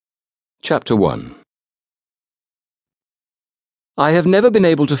Chapter 1. I have never been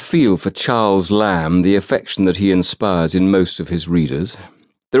able to feel for Charles Lamb the affection that he inspires in most of his readers.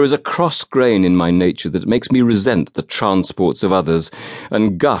 There is a cross grain in my nature that makes me resent the transports of others,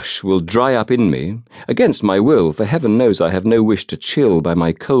 and gush will dry up in me, against my will, for heaven knows I have no wish to chill by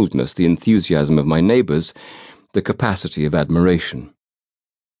my coldness the enthusiasm of my neighbours, the capacity of admiration.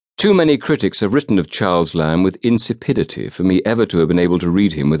 Too many critics have written of Charles Lamb with insipidity for me ever to have been able to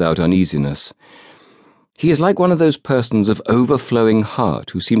read him without uneasiness. He is like one of those persons of overflowing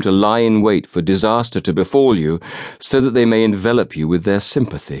heart who seem to lie in wait for disaster to befall you so that they may envelop you with their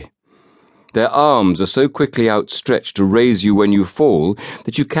sympathy. Their arms are so quickly outstretched to raise you when you fall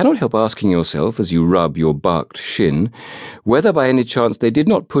that you cannot help asking yourself, as you rub your barked shin, whether by any chance they did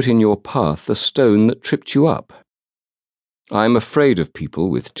not put in your path the stone that tripped you up. I am afraid of people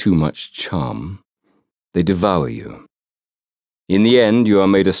with too much charm. They devour you. In the end, you are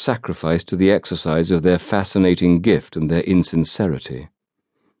made a sacrifice to the exercise of their fascinating gift and their insincerity.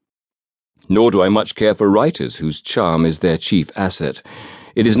 Nor do I much care for writers whose charm is their chief asset.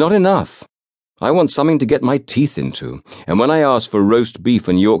 It is not enough. I want something to get my teeth into, and when I ask for roast beef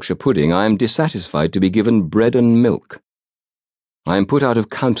and Yorkshire pudding, I am dissatisfied to be given bread and milk. I am put out of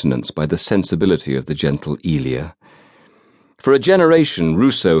countenance by the sensibility of the gentle Elia. For a generation,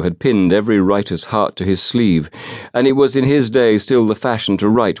 Rousseau had pinned every writer's heart to his sleeve, and it was in his day still the fashion to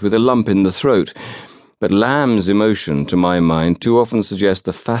write with a lump in the throat. But Lamb's emotion, to my mind, too often suggests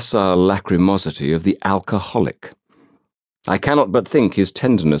the facile lachrymosity of the alcoholic. I cannot but think his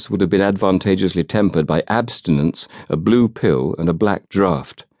tenderness would have been advantageously tempered by abstinence, a blue pill, and a black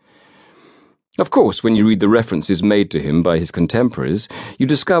draught. Of course, when you read the references made to him by his contemporaries, you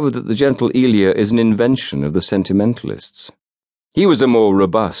discover that the gentle Elia is an invention of the sentimentalists. He was a more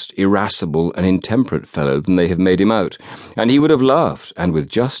robust, irascible, and intemperate fellow than they have made him out, and he would have laughed, and with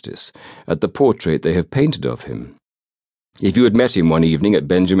justice, at the portrait they have painted of him. If you had met him one evening at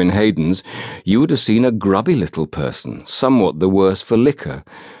Benjamin Haydon's, you would have seen a grubby little person, somewhat the worse for liquor,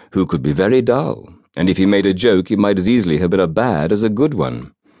 who could be very dull, and if he made a joke it might as easily have been a bad as a good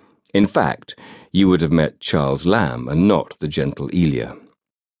one. In fact, you would have met Charles Lamb, and not the gentle Elia.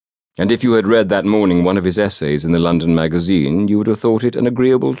 And if you had read that morning one of his essays in the London magazine, you would have thought it an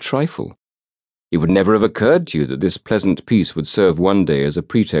agreeable trifle. It would never have occurred to you that this pleasant piece would serve one day as a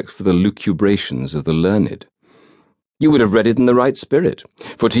pretext for the lucubrations of the learned. You would have read it in the right spirit,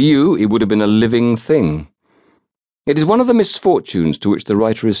 for to you it would have been a living thing. It is one of the misfortunes to which the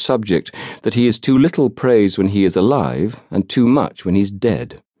writer is subject that he is too little praised when he is alive, and too much when he is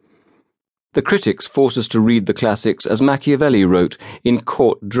dead. The critics force us to read the classics as Machiavelli wrote, in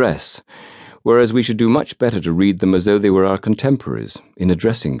court dress, whereas we should do much better to read them as though they were our contemporaries, in a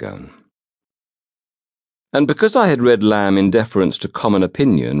dressing gown. And because I had read Lamb in deference to common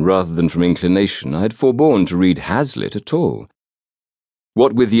opinion rather than from inclination, I had forborne to read Hazlitt at all.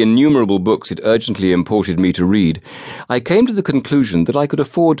 What with the innumerable books it urgently imported me to read, I came to the conclusion that I could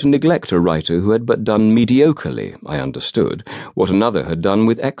afford to neglect a writer who had but done mediocrely, I understood, what another had done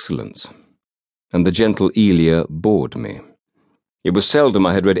with excellence. And the gentle Elia bored me. It was seldom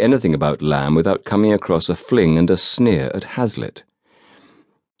I had read anything about Lamb without coming across a fling and a sneer at Hazlitt.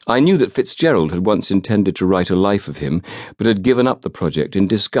 I knew that Fitzgerald had once intended to write a life of him, but had given up the project in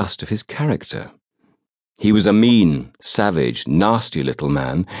disgust of his character. He was a mean, savage, nasty little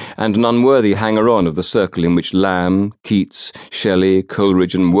man, and an unworthy hanger-on of the circle in which Lamb, Keats, Shelley,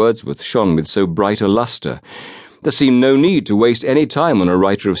 Coleridge, and Wordsworth shone with so bright a lustre. There seemed no need to waste any time on a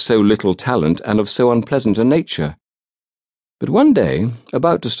writer of so little talent and of so unpleasant a nature. But one day,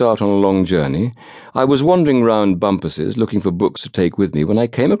 about to start on a long journey, I was wandering round Bumpus's looking for books to take with me when I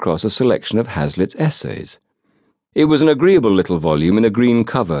came across a selection of Hazlitt's essays. It was an agreeable little volume in a green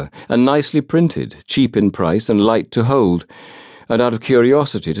cover, and nicely printed, cheap in price and light to hold, and out of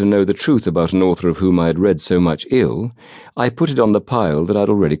curiosity to know the truth about an author of whom I had read so much ill, I put it on the pile that I had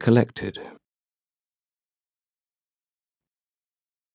already collected.